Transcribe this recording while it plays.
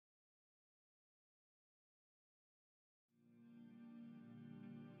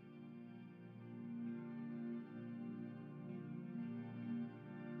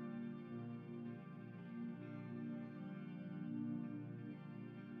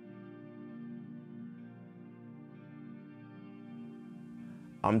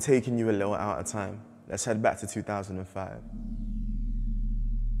I'm taking you a little out of time. Let's head back to 2005.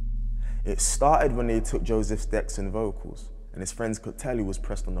 It started when they took Joseph's decks and vocals, and his friends could tell he was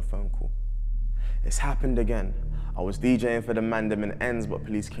pressed on the phone call. It's happened again. I was DJing for the Mandem and Ends, but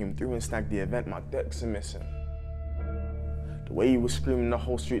police came through and snagged the event. My decks are missing. The way he was screaming the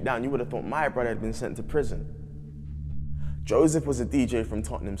whole street down, you would have thought my brother had been sent to prison. Joseph was a DJ from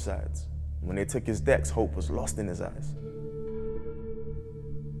Tottenham sides. When they took his decks, hope was lost in his eyes.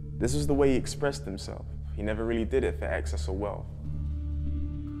 This was the way he expressed himself. He never really did it for excess or wealth.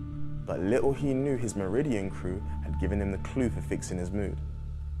 But little he knew, his Meridian crew had given him the clue for fixing his mood.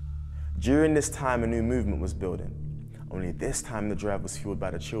 During this time, a new movement was building. Only this time, the drive was fueled by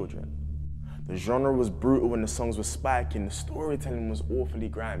the children. The genre was brutal and the songs were spiking. The storytelling was awfully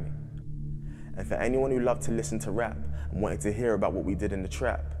grimy. And for anyone who loved to listen to rap and wanted to hear about what we did in the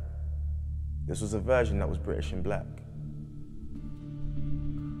trap, this was a version that was British and black.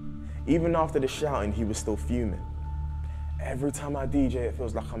 Even after the shouting, he was still fuming. Every time I DJ, it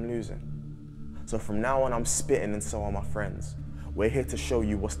feels like I'm losing. So from now on, I'm spitting and so are my friends. We're here to show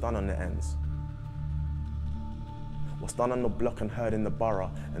you what's done on the ends. What's done on the block and heard in the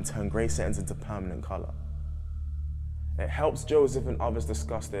borough and turn grey settings into permanent colour. It helps Joseph and others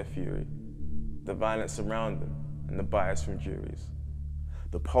discuss their fury, the violence around them and the bias from juries,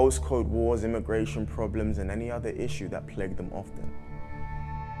 the postcode wars, immigration problems and any other issue that plagued them often.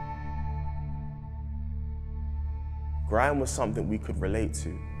 Grime was something we could relate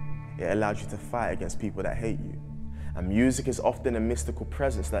to. It allowed you to fight against people that hate you. And music is often a mystical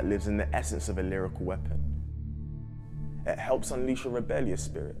presence that lives in the essence of a lyrical weapon. It helps unleash a rebellious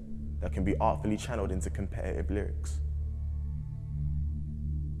spirit that can be artfully channeled into competitive lyrics.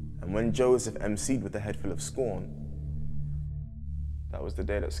 And when Joseph MC'd with a head full of scorn, that was the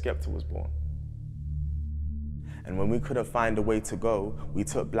day that Skepta was born. And when we couldn't find a way to go, we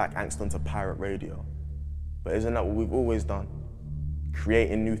took Black Angst onto pirate radio. But isn't that what we've always done?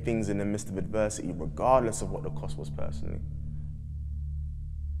 Creating new things in the midst of adversity, regardless of what the cost was personally.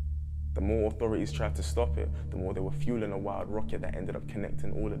 The more authorities tried to stop it, the more they were fueling a wild rocket that ended up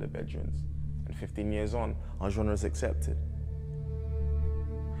connecting all of the veterans. And 15 years on, our genre is accepted.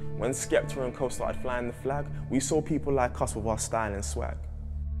 When Skepta and Co started flying the flag, we saw people like us with our style and swag.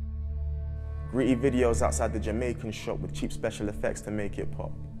 Gritty videos outside the Jamaican shop with cheap special effects to make it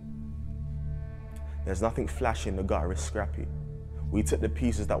pop. There's nothing flashy in the gutter, it's scrappy. We took the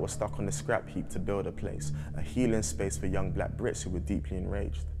pieces that were stuck on the scrap heap to build a place, a healing space for young black Brits who were deeply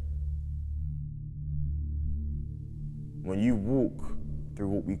enraged. When you walk through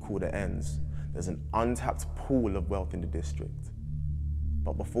what we call the ends, there's an untapped pool of wealth in the district.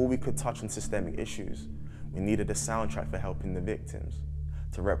 But before we could touch on systemic issues, we needed a soundtrack for helping the victims,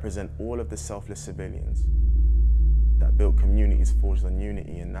 to represent all of the selfless civilians that built communities forged on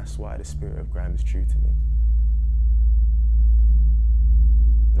unity, and that's why the spirit of grime is true to me.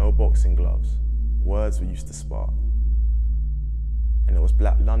 No boxing gloves, words were used to spark. And it was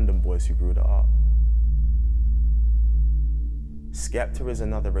black London boys who grew the art. Skepta is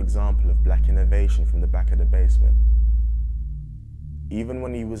another example of black innovation from the back of the basement. Even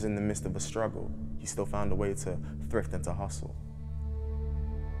when he was in the midst of a struggle, he still found a way to thrift and to hustle.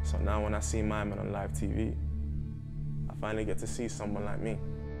 So now when I see my man on live TV, I finally get to see someone like me.